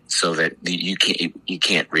second so that you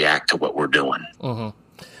can't react to what we're doing.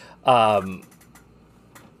 Mm-hmm.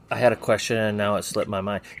 I had a question and now it slipped my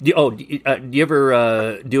mind. Do you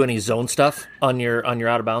ever do any zone stuff on your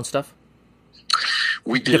out of bounds stuff?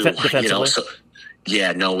 We do. Defensively?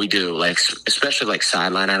 We do. Especially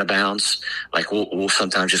sideline out of bounds. We'll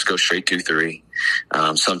sometimes just go straight 2-3.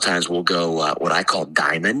 Sometimes we'll go what I call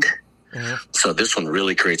diamond. Mm-hmm. So this one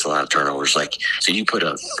really creates a lot of turnovers. I put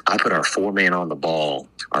our 4-man on the ball.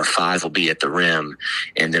 Our 5 will be at the rim,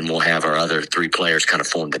 and then we'll have our other 3 players kind of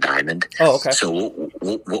form the diamond. Oh, okay. So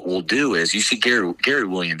what we'll do is, you see Gary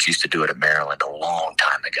Williams used to do it at Maryland a long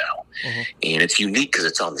time ago, mm-hmm. and it's unique because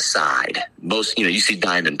it's on the side. Most, you see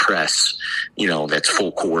diamond press, that's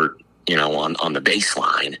full court, on the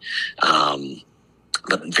baseline,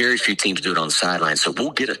 but very few teams do it on the sideline. So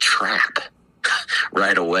we'll get a trap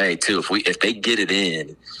right away too. If they get it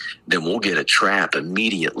in, then we'll get a trap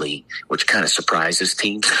immediately, which kind of surprises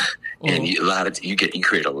teams. And you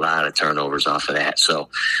create a lot of turnovers off of that. So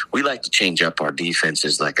we like to change up our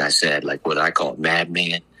defenses, like I said, like what I call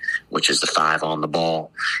madman, which is the 5 on the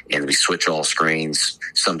ball, and we switch all screens.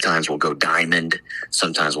 Sometimes we'll go diamond.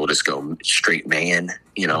 Sometimes we'll just go straight man,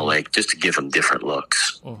 just to give them different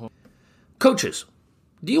looks. Mm-hmm. Coaches,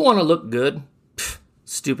 do you want to look good?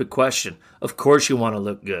 Stupid question. Of course you want to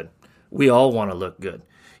look good. We all want to look good.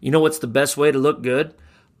 You know what's the best way to look good?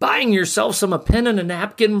 Buying yourself some pen and a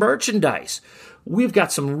napkin merchandise. We've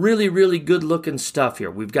got some really, really good looking stuff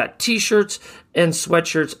here. We've got t-shirts and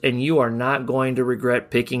sweatshirts, and you are not going to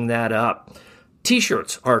regret picking that up.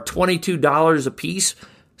 T-shirts are $22 a piece.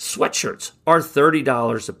 Sweatshirts are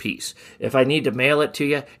 $30 a piece. If I need to mail it to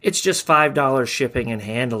you, it's just $5 shipping and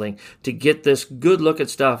handling to get this good looking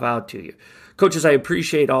stuff out to you. Coaches, I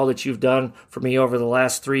appreciate all that you've done for me over the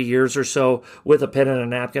last 3 years or so with a pen and a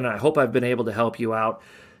napkin. I hope I've been able to help you out.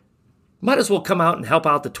 Might as well come out and help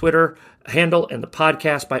out the Twitter handle and the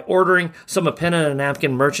podcast by ordering some pen and a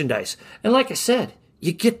napkin merchandise. And like I said,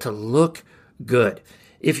 you get to look good.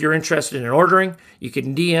 If you're interested in ordering, you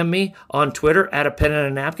can DM me on Twitter at a pen and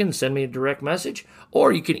a napkin and send me a direct message,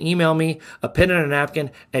 or you can email me a pen and a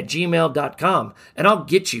napkin at gmail.com, and I'll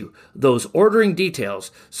get you those ordering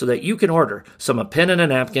details so that you can order some a pen and a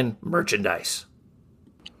napkin merchandise.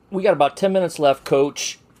 We got about 10 minutes left,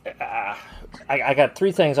 Coach. I got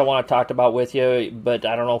 3 things I want to talk about with you, but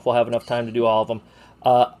I don't know if we'll have enough time to do all of them.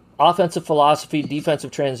 Offensive philosophy,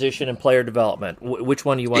 defensive transition, and player development. Which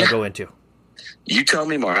one do you want to go into? You tell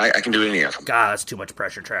me more. I can do any of them. God, that's too much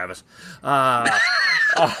pressure, Travis.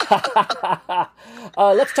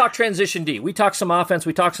 Let's talk transition D. We talked some offense.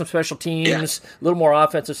 We talked some special teams, a little more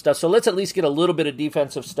offensive stuff. So let's at least get a little bit of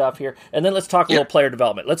defensive stuff here. And then let's talk a little player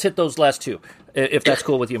development. Let's hit those last 2, if that's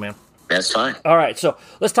cool with you, man. That's fine. All right, so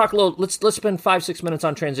let's talk a little. Let's spend 5-6 minutes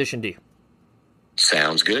on transition D.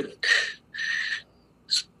 Sounds good.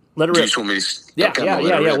 Let it rip. Yeah.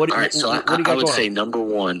 What do you got I would say number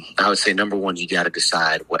one. You got to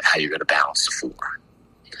decide how you're going to balance the floor,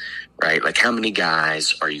 right? Like, how many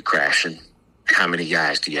guys are you crashing? How many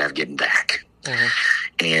guys do you have getting back? Mm-hmm.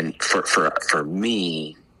 And for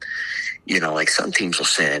me, like, some teams will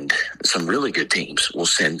send, some really good teams will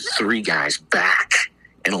send 3 guys back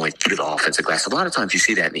and only 2 to the offensive glass. A lot of times you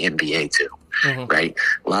see that in the NBA too, right?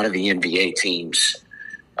 A lot of the NBA teams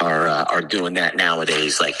are doing that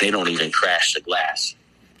nowadays. Like, they don't even crash the glass.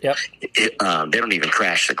 Yep. They don't even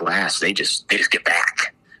crash the glass. They just get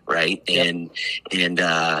back, right? Yep. And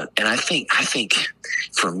I think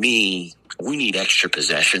for me, we need extra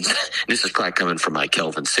possessions. This is probably coming from my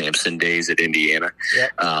Kelvin Sampson days at Indiana.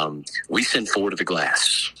 Yep. We send 4 to the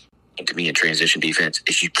glass. And to me, in transition defense,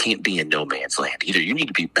 is you can't be in no man's land. Either you need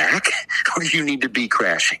to be back or you need to be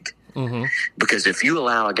crashing. Mm-hmm. Because if you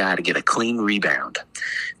allow a guy to get a clean rebound,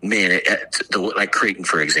 man, like Creighton,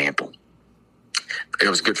 for example, I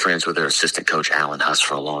was good friends with their assistant coach, Alan Huss,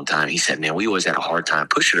 for a long time. He said, man, we always had a hard time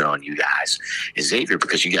pushing it on you guys, Xavier,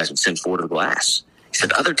 because you guys would send 4 to the glass. He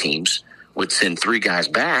said other teams would send 3 guys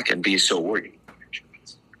back and be so worried.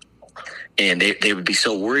 And they would be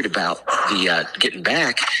so worried about the getting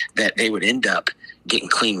back that they would end up getting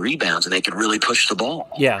clean rebounds and they could really push the ball.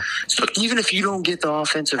 Yeah. So even if you don't get the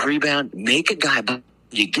offensive rebound, make a guy,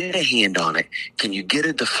 you get a hand on it. Can you get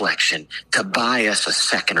a deflection to buy us a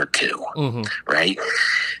second or 2? Mm-hmm. Right?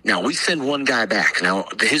 Now, we send 1 guy back. Now,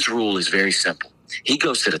 his rule is very simple. He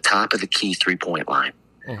goes to the top of the key 3-point line.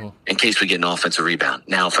 Mm-hmm. In case we get an offensive rebound.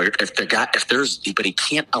 Now, but he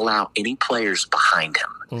can't allow any players behind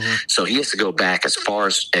him. Mm-hmm. So he has to go back as far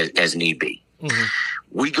as need be. Mm-hmm.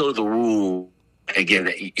 We go to the rule. Again,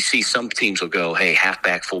 you see some teams will go, hey,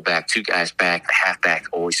 halfback, fullback, 2 guys back. The halfback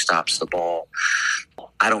always stops the ball.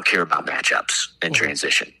 I don't care about matchups in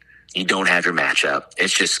transition. You don't have your matchup.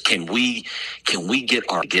 It's just, can we get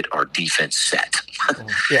our defense set?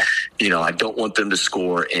 Yeah. I don't want them to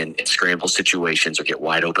score in scramble situations or get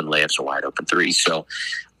wide open layups or wide open threes. So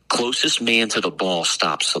closest man to the ball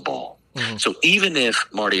stops the ball. Mm-hmm. So even if,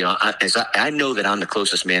 Marty, I know that I'm the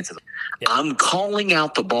closest man to the ball, I'm calling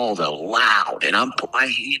out the ball, though, loud, and my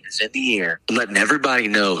hand is in the air, letting everybody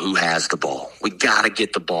know who has the ball. We got to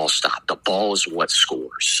get the ball stopped. The ball is what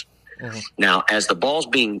scores. Mm-hmm. Now, as the ball's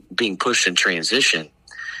being pushed in transition,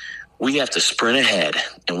 we have to sprint ahead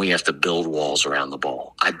and we have to build walls around the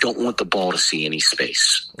ball. I don't want the ball to see any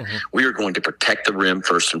space. Mm-hmm. We are going to protect the rim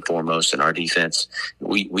first and foremost in our defense.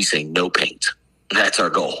 We say no paint. That's our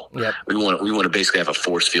goal. Yep. We want to basically have a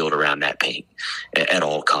force field around that paint at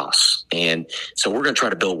all costs. And so we're going to try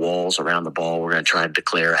to build walls around the ball. We're going to try to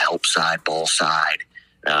declare a help side, ball side,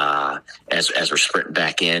 as we're sprinting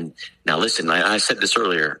back in. Now, listen, I said this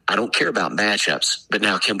earlier. I don't care about matchups, but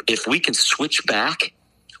now if we can switch back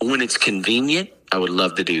when it's convenient, I would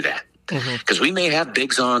love to do that. Because we may have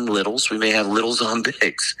bigs on littles. We may have littles on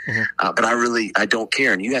bigs. Mm-hmm. But I don't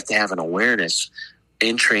care. And you have to have an awareness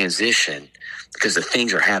in transition because the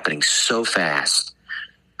things are happening so fast.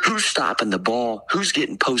 Who's stopping the ball? Who's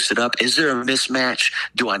getting posted up? Is there a mismatch?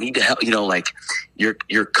 Do I need to help?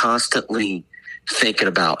 You're constantly thinking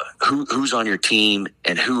about who's on your team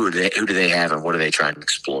and who do they have and what are they trying to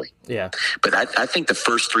exploit. Yeah. But I think the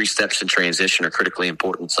first 3 steps in transition are critically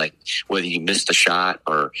important. It's like whether you missed a shot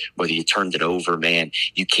or whether you turned it over, man,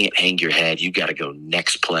 you can't hang your head. You got to go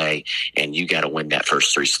next play and you got to win that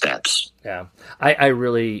first 3 steps. Yeah. I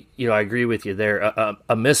really, I agree with you there.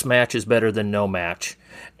 A mismatch is better than no match.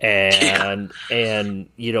 And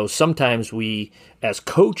sometimes we, as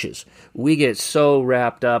coaches, we get so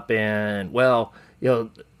wrapped up in, we're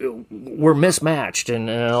mismatched and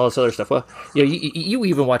all this other stuff. Well, you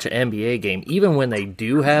even watch an NBA game, even when they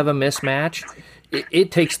do have a mismatch,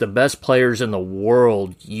 it takes the best players in the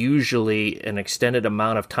world usually an extended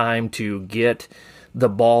amount of time to get the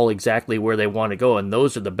ball exactly where they want to go. And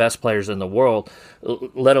those are the best players in the world,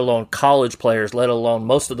 let alone college players, let alone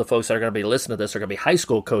most of the folks that are going to be listening to this are going to be high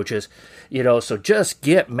school coaches, so just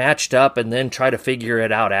get matched up and then try to figure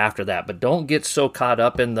it out after that. But don't get so caught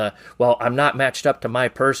up in I'm not matched up to my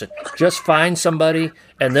person. Just find somebody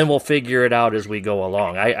and then we'll figure it out as we go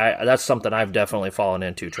along. I that's something I've definitely fallen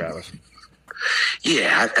into, Travis.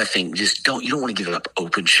 Yeah, I think you don't want to give up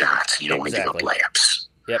open shots. You don't want to give up layups.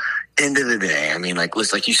 Yep. End of the day, I mean, like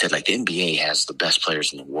you said, like the NBA has the best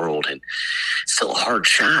players in the world, and it's still a hard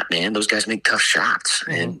shot, man. Those guys make tough shots,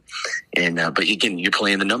 but again, you're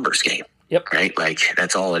playing the numbers game. Yep. Right. Like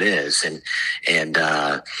that's all it is. And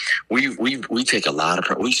we take a lot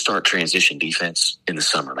of, we start transition defense in the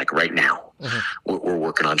summer. Like right now, we're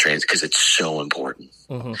working on because it's so important.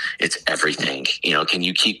 It's everything. Can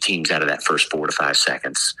you keep teams out of that first 4 to 5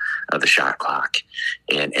 seconds of the shot clock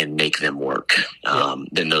and make them work?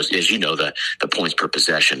 Then those, as you know, the points per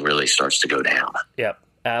possession really starts to go down. Yep.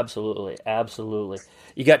 Absolutely. Absolutely.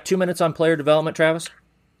 You got 2 minutes on player development, Travis?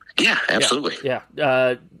 Yeah, absolutely.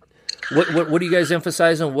 Yeah. What are you guys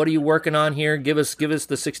emphasizing? What are you working on here? Give us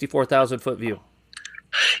the 64,000 foot view.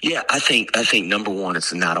 Yeah, I think number one,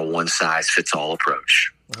 it's not a one size fits all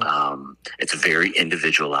approach. It's very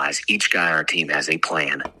individualized. Each guy on our team has a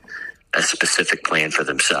plan, a specific plan for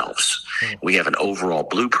themselves. We have an overall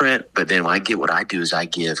blueprint, but then what I do is I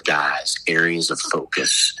give guys areas of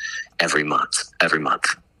focus every month.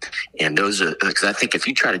 And those are, because I think if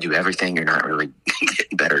you try to do everything, you're not really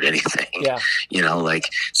getting better at anything. Yeah.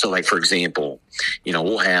 For example,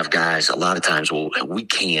 we'll have guys, a lot of times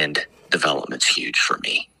weekend development's huge for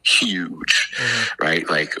me. Huge. Right?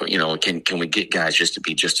 Like, can we get guys just to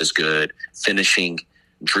be just as good finishing,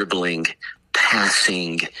 dribbling,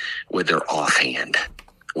 passing with their offhand?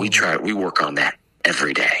 We work on that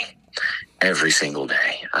every day. Every single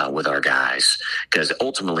day with our guys, because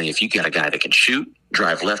ultimately, if you got a guy that can shoot,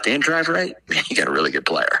 drive left and drive right, man, you got a really good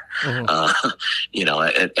player.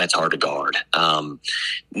 That's hard to guard.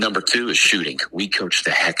 Number two is shooting. We coach the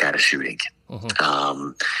heck out of shooting.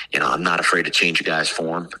 I'm not afraid to change a guy's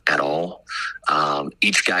form at all.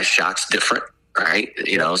 Each guy's shot's different. Right.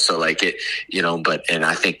 And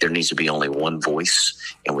I think there needs to be only one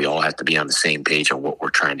voice, and we all have to be on the same page on what we're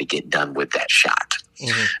trying to get done with that shot.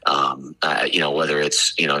 Whether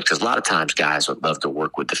it's, because a lot of times guys would love to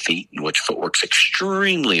work with the feet, in which footwork's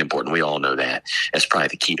extremely important. We all know that. That's probably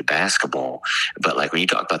the key to basketball. But like when you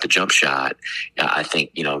talk about the jump shot, I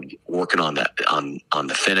think, working on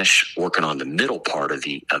the finish, working on the middle part of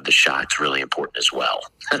the shot is really important as well.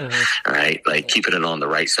 All right. Like keeping it on the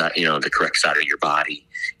right side, the correct side of your body,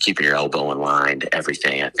 keeping your elbow in line,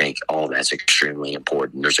 everything. I think all that's extremely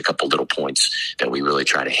important. There's a couple little points that we really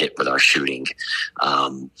try to hit with our shooting.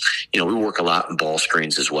 We work a lot in ball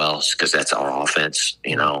screens as well, because that's our offense.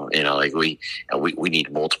 We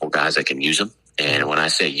need multiple guys that can use them. And when I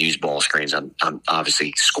say use ball screens, I'm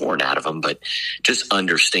obviously scoring out of them, but just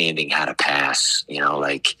understanding how to pass,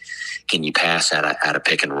 can you pass at a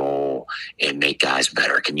pick and roll and make guys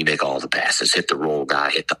better? Can you make all the passes, hit the roll guy,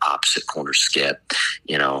 hit the opposite corner skip,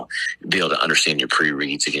 be able to understand your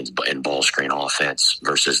pre-reads in ball screen offense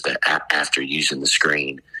versus after using the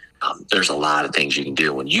screen. There's a lot of things you can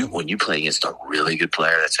do when you play against a really good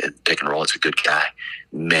player that's in pick and roll. It's a good guy,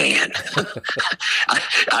 man.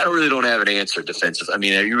 I really don't have an answer defensive. I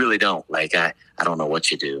mean, you really don't. Like I don't know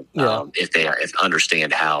what you do if they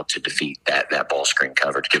understand how to defeat that ball screen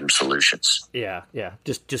cover to give them solutions. Yeah.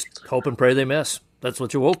 Just hope and pray they miss. That's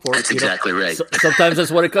what you hope for. That's exactly right. Sometimes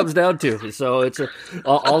that's what it comes down to. So it's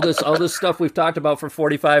all this stuff we've talked about for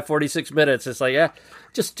 45, 46 minutes. It's like,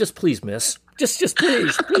 just please miss. Just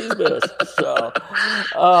please miss. So,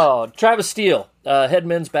 Travis Steele, head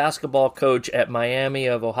men's basketball coach at Miami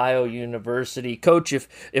of Ohio University. Coach, if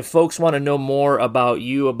folks want to know more about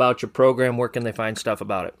you, about your program, where can they find stuff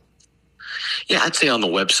about it? Yeah, I'd say on the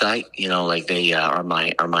website, our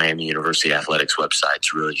Miami University Athletics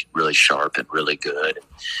website's really, really sharp and really good.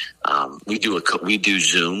 We do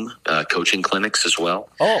Zoom coaching clinics as well.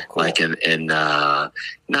 Oh, cool. Like in not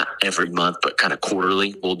every month, but kind of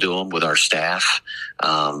quarterly, we'll do them with our staff.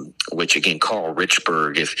 Which again, Carl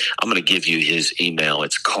Richburg. If I'm going to give you his email,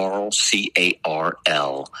 it's Carl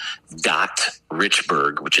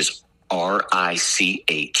CARL.Richburg, which is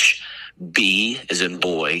RICHB as in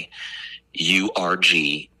boy.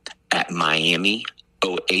 URG at miamioh.edu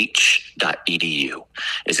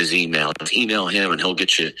is his email. Just email him and he'll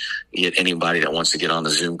get anybody that wants to get on the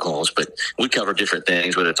Zoom calls. But we cover different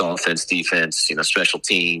things, whether it's offense, defense, special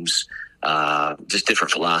teams, just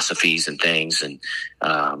different philosophies and things, and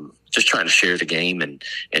just trying to share the game and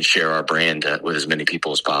share our brand with as many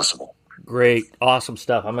people as possible. Great, awesome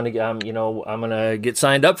stuff. I'm gonna get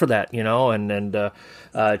signed up for that, and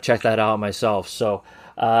check that out myself. So,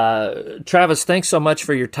 Travis, thanks so much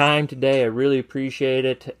for your time today. I really appreciate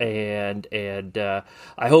it, and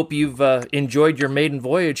I hope you've enjoyed your maiden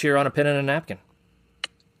voyage here on a pen and a napkin.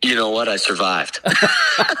 You know what? I survived.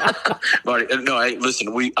 Marty, no,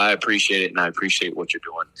 listen, I appreciate it, and I appreciate what you're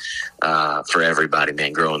doing for everybody,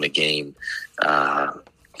 man, growing the game.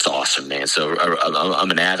 It's awesome, man. So I'm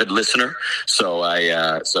an avid listener. So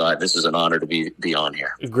this is an honor to be on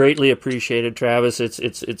here. Greatly appreciated, Travis.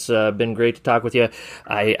 It's been great to talk with you.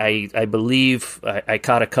 I believe I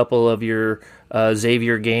caught a couple of your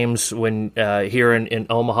Xavier games when here in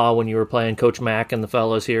Omaha when you were playing Coach Mack and the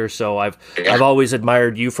fellows here. So I've always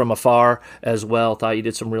admired you from afar as well. Thought you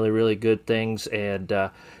did some really, really good things, and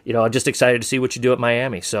I'm just excited to see what you do at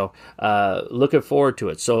Miami. So looking forward to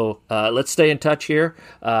it. So let's stay in touch here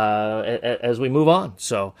as we move on.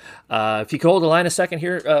 So if you could hold the line a second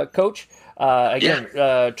here, Coach.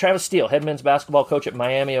 Travis Steele, head men's basketball coach at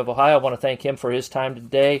Miami of Ohio. I want to thank him for his time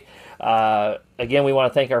today. Again, we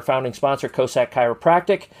want to thank our founding sponsor, COSAC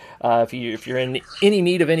Chiropractic. If you're in any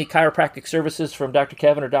need of any chiropractic services from Dr.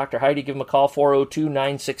 Kevin or Dr. Heidi, give them a call,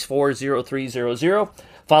 402-964-0300.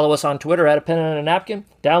 Follow us on Twitter at A Pen and a Napkin.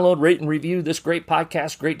 Download, rate, and review this great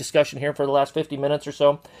podcast. Great discussion here for the last 50 minutes or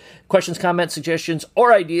so. Questions, comments, suggestions,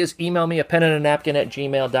 or ideas, email me,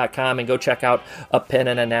 apenandanapkin@gmail.com, and go check out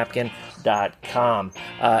apenandanapkin.com.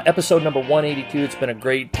 Episode number 182. It's been a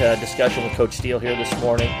great discussion with Coach Steele here this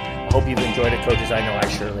morning. I hope you've enjoyed it, coaches. I know I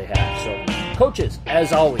surely have. So, coaches,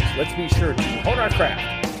 as always, let's be sure to hone our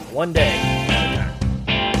craft one day